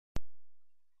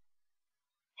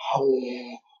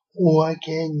Hello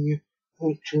again, you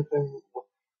YouTube, and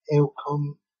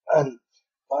welcome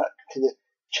back to the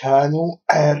channel.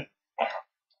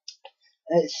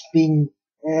 It's been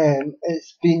a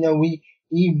wee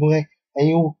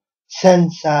while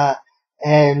since I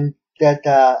did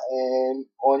a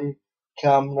on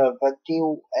camera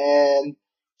video.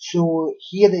 So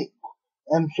here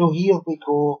we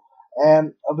go. I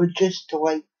would just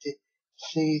like to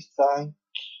say thank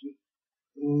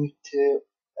you to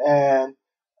um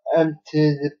to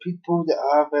the people that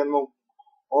have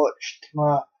watched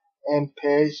my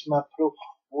PES, my Pro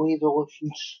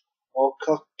Relations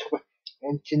Occur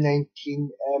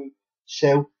 2019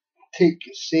 Celtic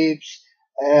saves.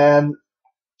 Um,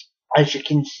 as you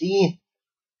can see,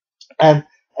 um,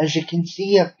 I've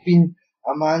been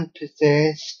a man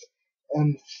possessed,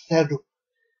 um, thorough,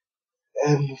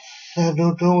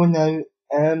 thorough now,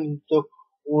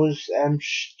 those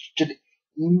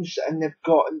streams, and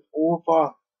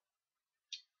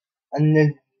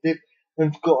and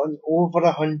they've gotten over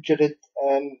 100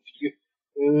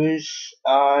 views,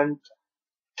 and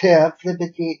to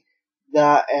everybody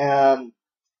that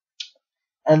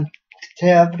and to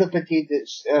everybody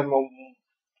that's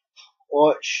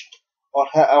watched or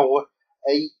hit a like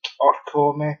or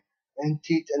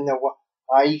commented in the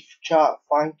live chat,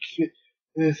 thank you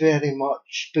very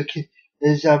much, because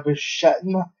as I was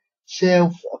shitting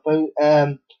myself about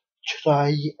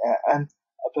try about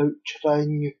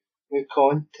trying new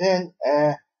content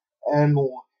like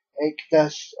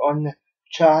this on the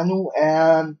channel.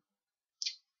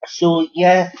 So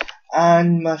yeah,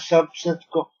 and my subs have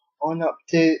got on up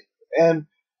to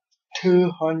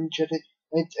 230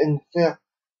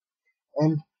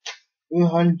 um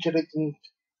 230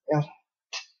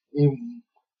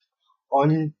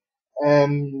 on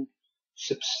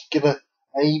subscribers,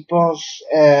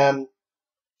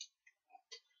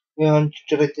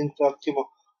 331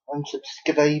 on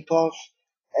subscribers.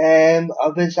 I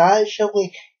was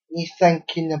actually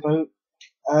thinking about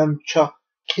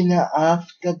chucking it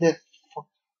after the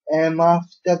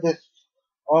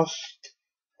first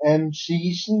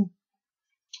season,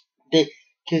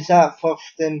 because that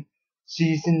first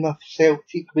season of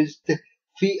Celtic was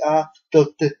defeat after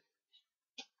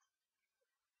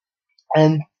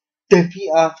um, defeat,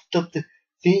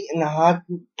 and I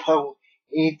hadn't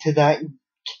played to that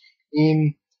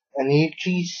game in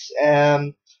ages.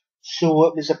 So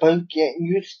it was about getting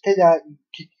used to that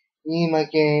game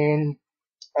again,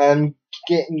 and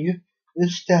getting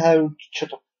used to how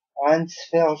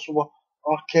transfers work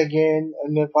again,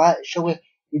 and we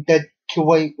did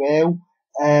quite well.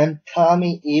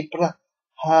 Tammy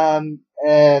Abraham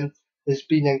has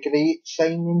been a great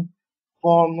signing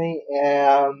for me.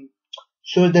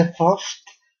 So the first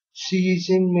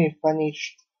season we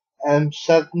finished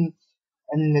seventh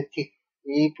in the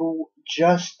table,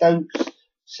 just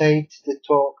outside the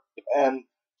top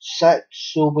six.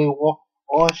 So we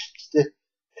lost the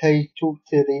title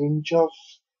to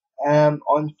Rangers.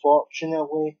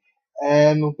 Unfortunately,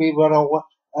 we were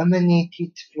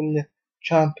eliminated from the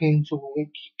Champions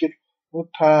League group.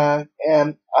 I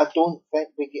don't think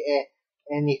we get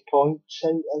any points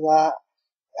out of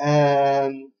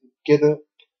that group.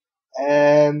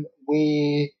 Um,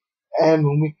 we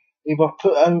we were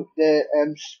put out the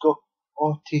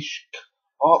Scottish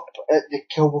Cup at the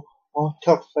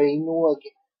quarter final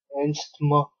against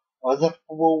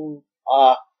Motherwell,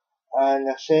 and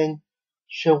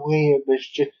essentially it was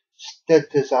just a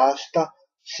disaster.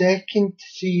 Second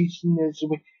season as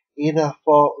we either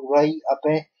thought, right, I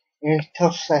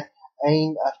better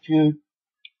sign a few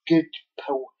good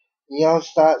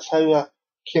players. That's how I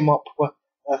came up with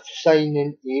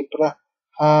signing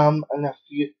Abraham and a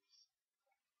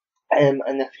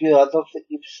few others that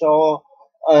you saw,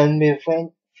 and we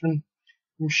went from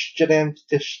strength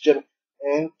to strength,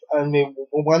 and we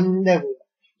won the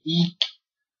league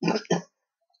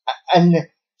in the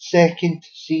second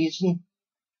season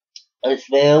as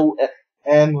well.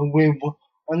 We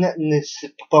won it in the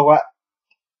split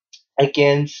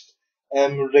against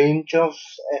Rangers.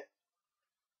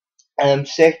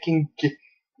 Second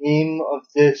game of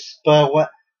the split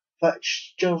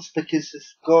fixtures, because the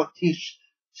Scottish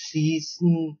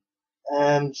season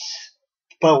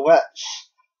splits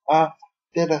after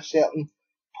a certain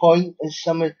point, as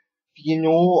some of you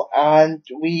know, and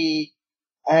we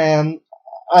and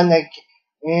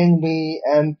again we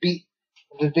beat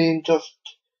the Rangers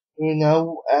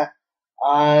 2-0,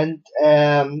 and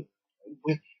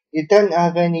we didn't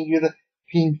have any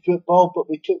European football, but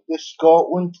we took the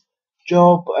Scotland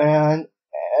job and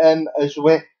as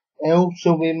well.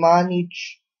 So we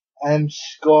managed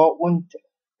Scotland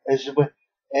as well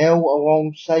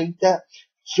alongside it.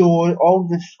 So all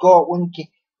the Scotland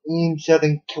games are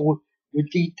included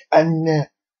in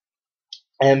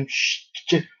the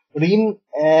stream.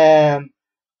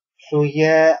 So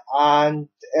yeah, and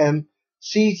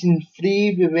season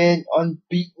 3 we went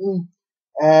unbeaten,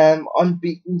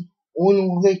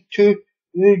 only two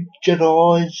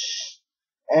draws,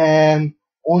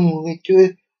 only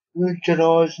two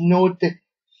draws, no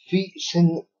defeats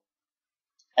in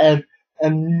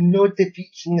no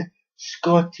defeats in the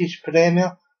Scottish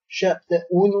Premiership. The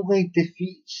only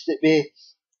defeats that we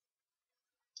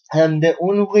the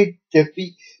only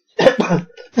defeat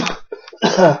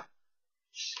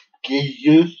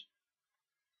excuse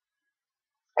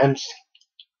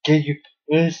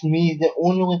me, the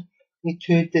only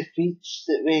two defeats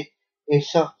that we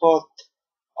suffered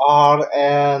are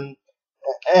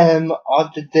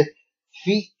the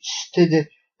defeats to the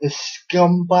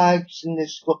scumbags in the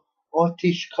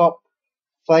Scottish Cup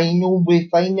final. We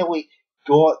finally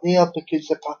got there because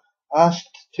the past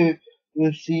two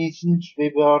seasons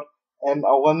we were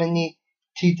eliminated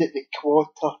at the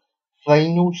quarter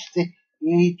final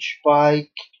stage by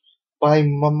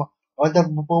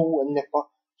Motherwell in the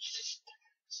first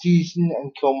season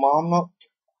in Kilmarnock,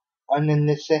 and in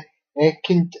the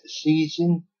second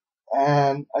season,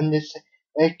 in the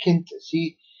second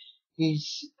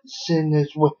season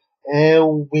as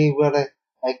well, we were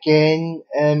again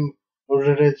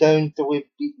resoundingly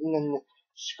beaten in the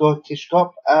Scottish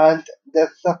Cup, and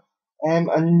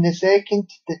in the second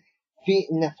defeat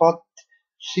in the third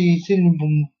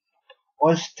season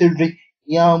was to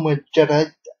Real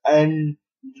Madrid in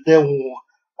the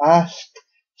last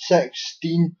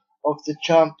 16 of the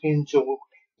Champions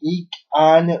League,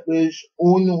 and it was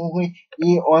only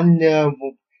on the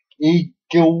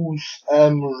Eagles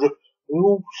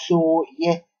rule. So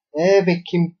yeah, we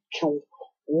came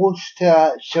close to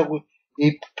actually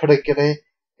progressing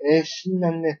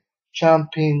in the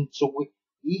Champions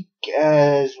League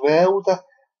as well.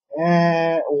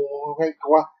 Like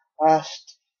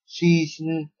last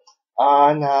season,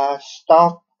 and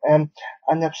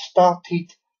and I've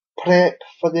started prep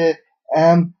for the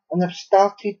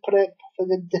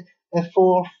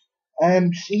fourth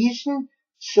season.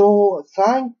 So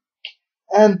thank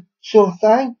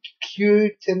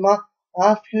you to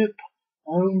Matthew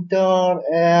Pounder.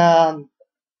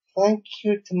 Thank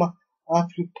you to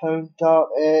Matthew Pounder.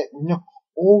 No,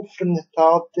 all from the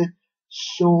third.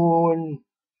 So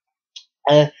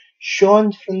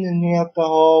Sean from the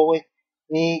Nerdaholics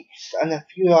and a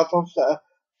few others that have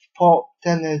popped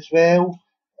in as well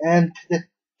to the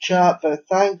chat. But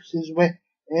thanks as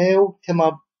well to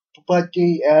my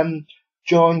buddy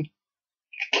John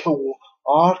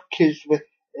Clark as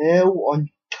well on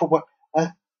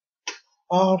Twitter,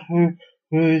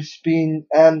 who's been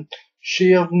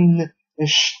sharing the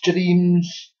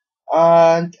streams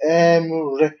and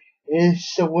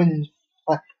wrestling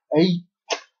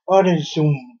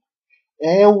Zoom.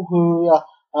 Who I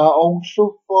also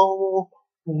follow,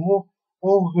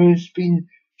 who's been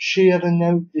sharing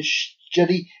out the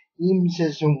streams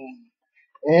as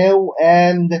well.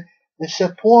 The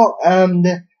support,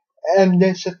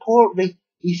 the support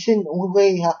recently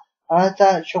has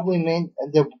actually meant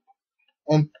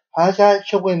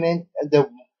the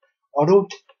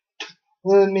world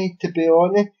to me, to be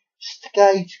honest,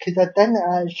 guys, because I didn't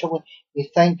actually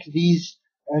think these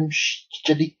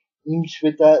streams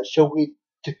would actually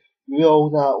do all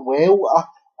that well.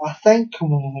 I think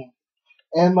on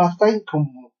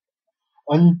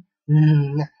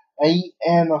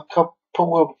a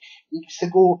couple of weeks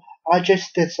ago, I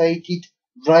just decided,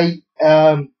 right,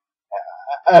 I'm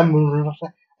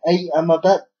a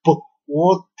bit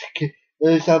bored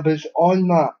because I was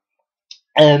on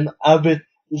I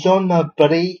was on a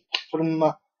break from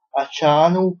a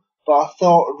channel, but I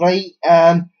thought, right,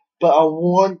 but I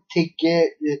want to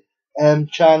get the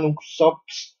channel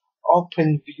subs up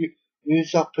and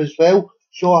views up as well.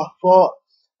 So I thought,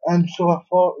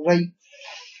 right,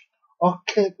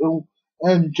 okay, well,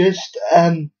 just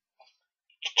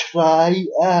try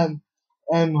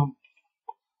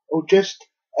or just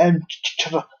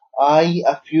try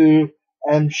a few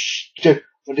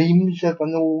streams of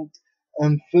an old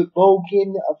football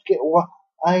game that I've got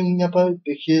lying about,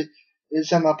 because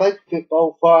I'm a big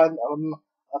football fan, I'm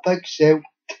a big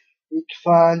Celtic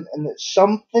fan, and it's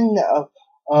something that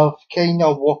I've kind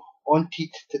of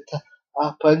wanted to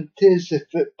tap into, is the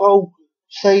football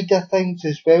side of things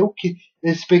as well,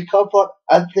 because we cover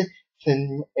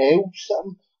everything else that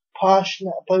I'm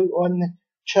passionate about on the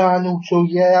channel. So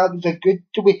yeah, that was a good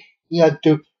way of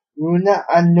doing it,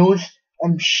 and those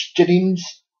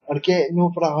streams are getting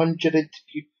over 100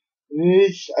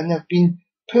 views, and I've been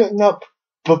putting up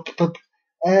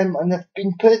and I've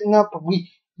been putting up a wee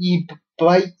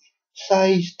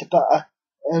bite-sized bit of,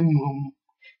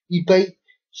 wee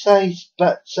bite-sized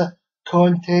bits of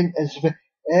content as well.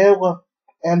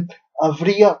 I've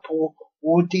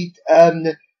re-uploaded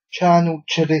the channel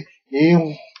to the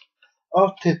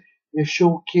up to the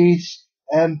showcase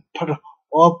per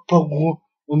Oppo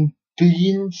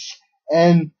Beans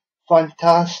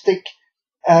fantastic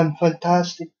effort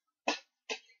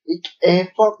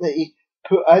that he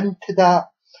put into that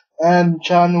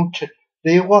channel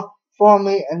trailer for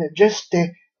me, and it just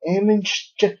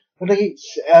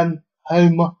demonstrates how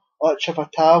much of a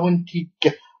talented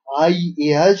guy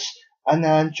he is, and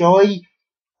I enjoy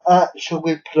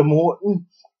actually promoting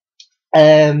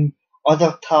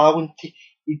other talented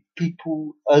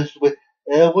people as well,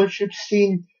 as you've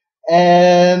seen.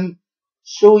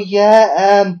 So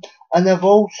yeah, and I've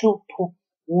also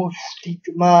posted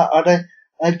my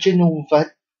original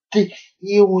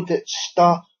video that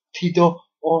started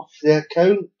off the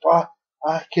account back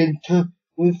in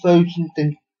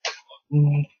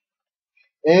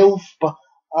 2012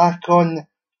 back on the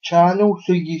channel.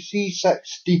 So you see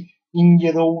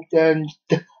 16-year-old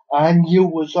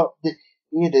Daniel was up there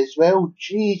as well.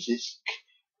 Jesus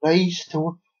Christ,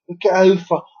 look at how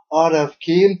far I've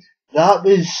came. That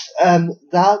was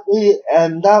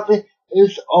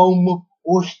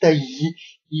almost a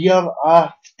year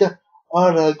after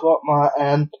I got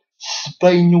my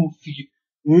spinal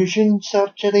fusion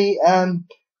surgery.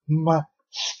 My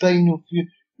spinal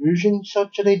fusion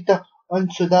surgery done.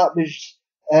 So that was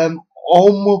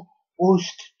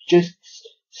almost just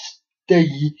the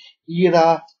year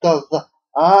after that.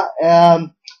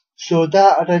 So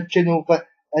that original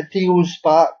video's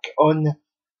back on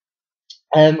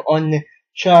the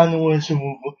channel as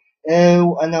well,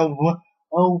 and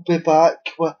I'll be back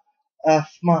with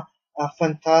my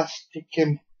fantastic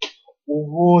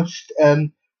host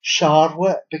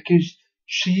Charlotte, because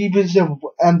she was the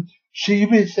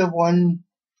one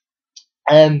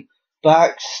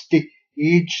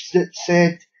backstage that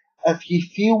said, if you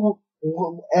feel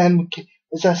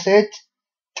as I said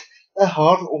to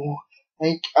her,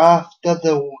 like after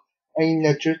the Line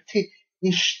of Duty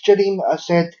stream, I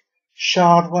said,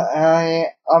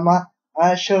 Charlotte, I'm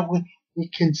actually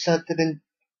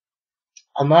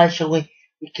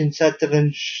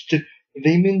considering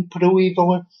streaming Pro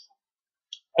Evolution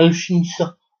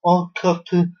Soccer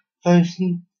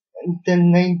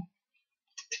 2019,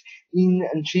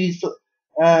 and she's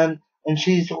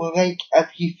like,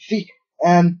 if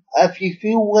you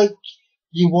feel like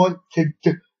you want to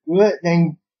do it,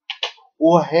 then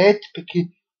go ahead, because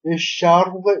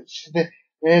Charlotte's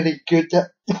very good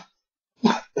at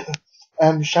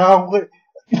Charlotte.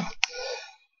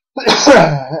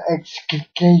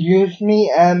 Excuse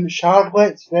me,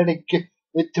 Charlotte's very good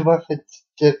with the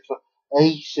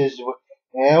device as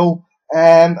well.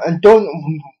 And don't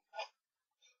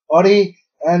worry,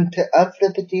 to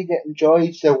everybody that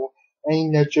enjoys the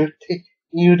Line of Duty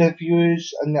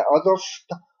reviews and the other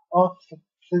stuff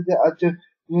that I do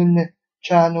on the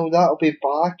channel, that'll be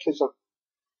back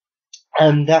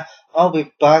I'll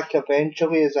be back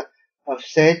eventually, as I've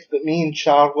said, but me and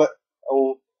Charlotte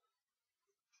will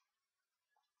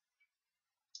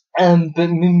but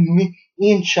me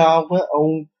and Charlotte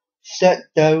will sit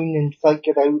down and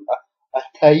figure out a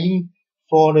time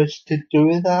for us to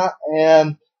do that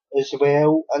as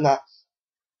well, and I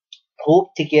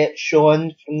hope to get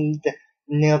Sean from the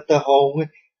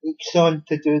Nerdaholics on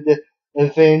to do the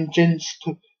Vengeance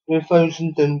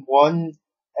 2001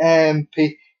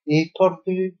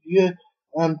 pay-per-view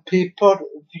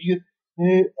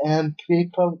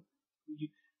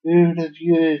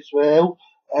review as well.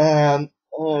 I'm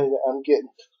getting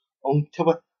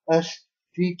onto this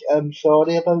feed. I'm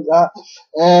sorry about that.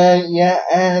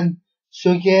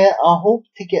 So yeah, I hope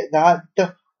to get that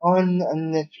done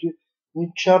in the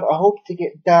future. I hope to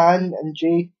get Dan and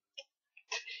Jay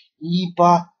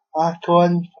back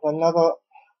on for another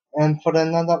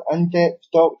in-depth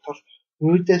Doctor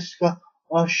Who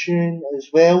discussion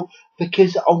as well,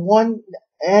 because I want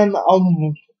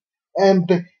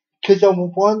because I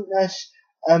want this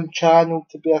channel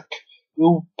to be a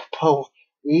cool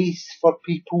place for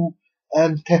people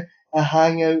to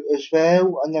hang out as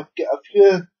well, and I've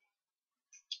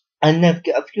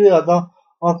got a few other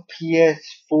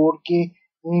PS4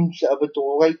 games that I would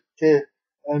like to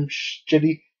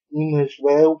stream as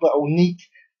well, but I'll need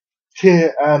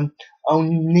to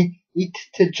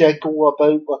jiggle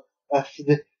about with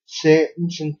the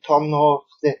settings and turn off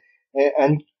the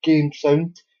in-game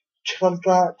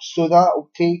soundtrack, so that'll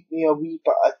take me a wee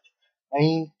bit of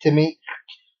time to make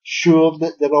sure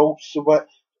that they're all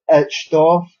switched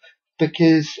off.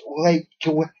 because, like,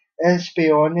 let's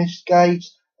be honest,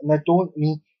 guys, and I don't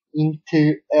mean to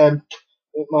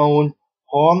toot my own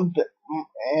horn, but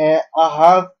I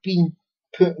have been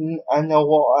putting in a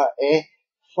lot of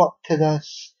effort to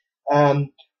this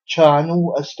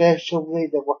channel, especially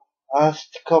the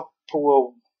last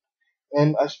couple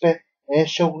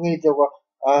especially the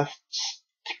last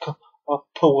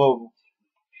couple of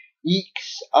weeks,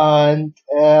 and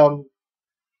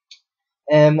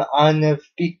I've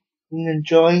been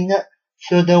enjoying it.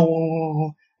 So the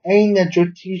Line of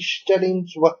Duty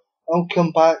streams will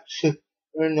come back soon,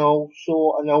 and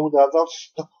also and all the other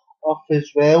stuff as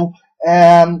well.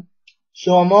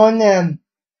 So I'm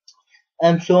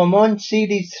on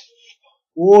series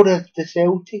 4 of the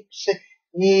Celtics.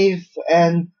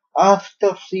 And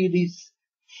after series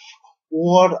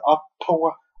 4, I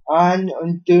plan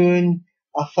on doing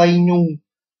a final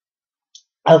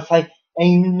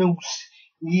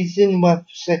season with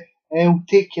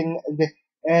Celtic,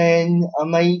 and I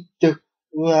might do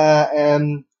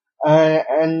and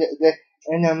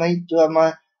I might do a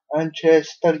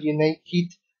Manchester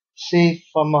United, say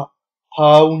from a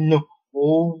pal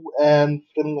from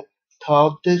the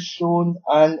TARDIS zone,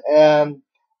 and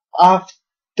after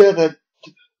I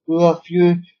do a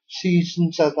few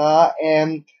seasons of that,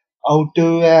 I'll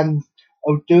do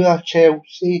a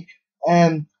Chelsea,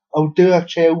 I'll do a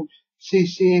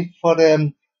Chelsea for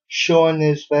Sean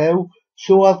as well.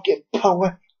 So I've got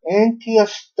plenty of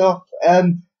stuff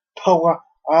power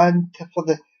and for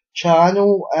the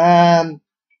channel.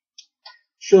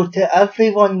 So to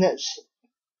everyone that's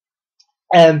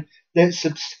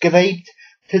subscribed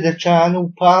to the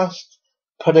channel, past,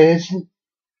 present,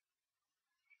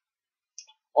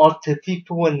 or to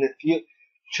people in the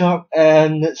future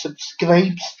that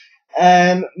subscribes,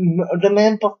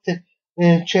 remember to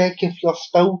check if you're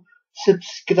still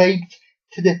subscribed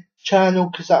to the channel,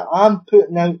 because I am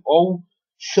putting out all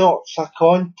sorts of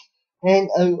content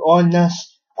out on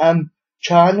this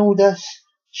channel. This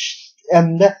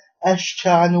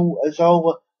channel is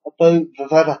all about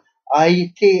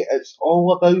variety. It's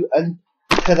all about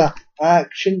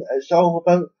interaction. It's all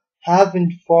about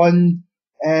having fun,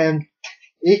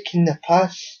 taking the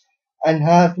piss, and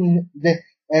having the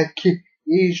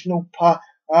occasional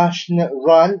passionate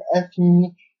rant if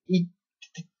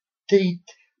needed.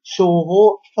 So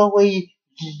hopefully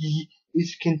you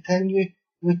continue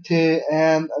to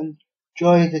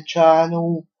enjoy the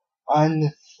channel,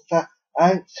 and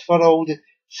thanks for all the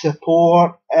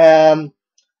support,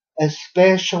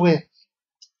 especially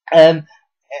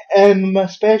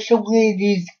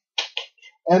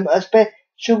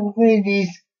especially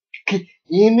these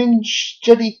gaming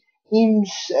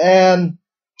streams,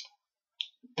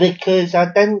 because I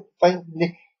didn't think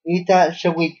they'd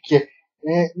actually get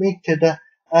me to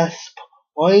this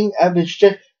point. It was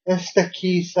just a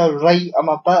case of right, I'm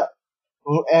a bit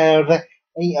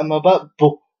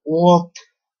bored,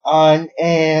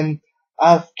 and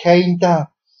I've kinda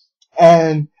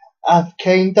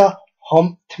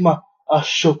humped my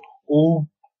shoulder.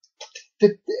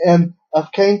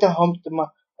 I've kinda humped my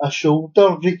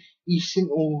shoulder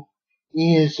recently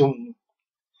as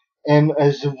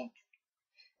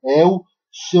well.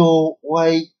 So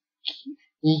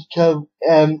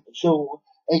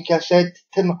like I said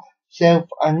to myself,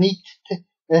 I need to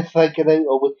figure out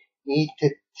a way to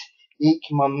take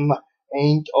my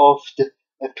mind off the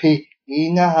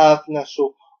pain I have in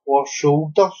or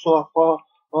shoulder. So I thought,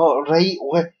 right,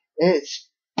 let's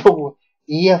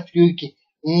play a few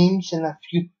games, and a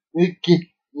few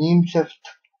games have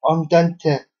turned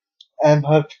into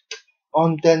have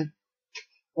turned into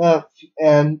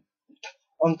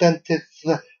into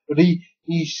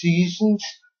 3 seasons.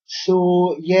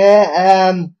 So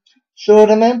yeah, so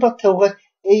remember to like,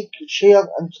 share,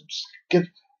 and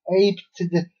subscribe to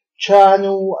the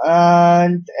channel,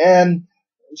 and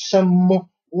some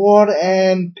more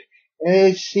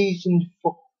season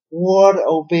 4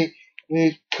 will be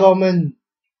coming.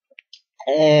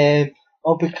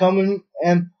 I'll be coming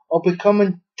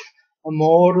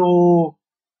tomorrow.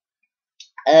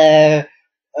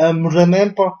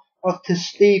 Remember to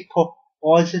stay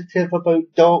positive about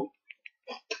Doctor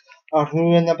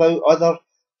Who and about other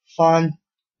fandoms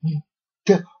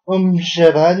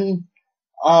you're in,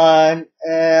 and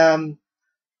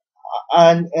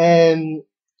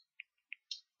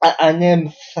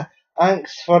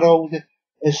thanks for all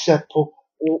the support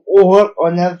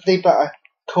on every bit of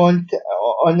content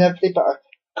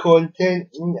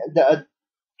that I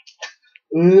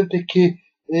do,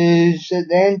 because at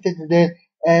the end of the day,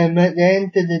 I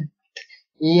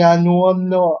know I'm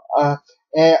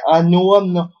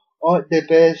not the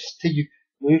best to you,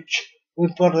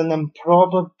 for an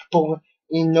probably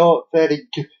not very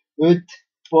good,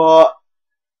 but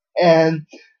um,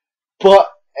 but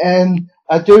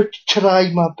I do try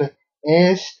my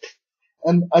best.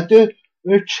 I do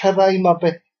try my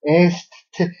best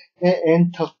to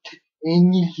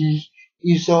entertain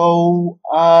you all,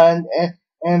 and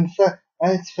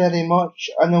thanks very much,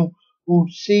 and I'll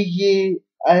see you.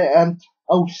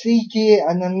 I'll see you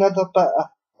in another bit.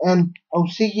 I'll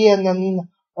see you in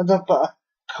another bit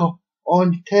of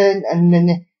content in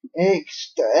the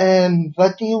next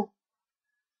video.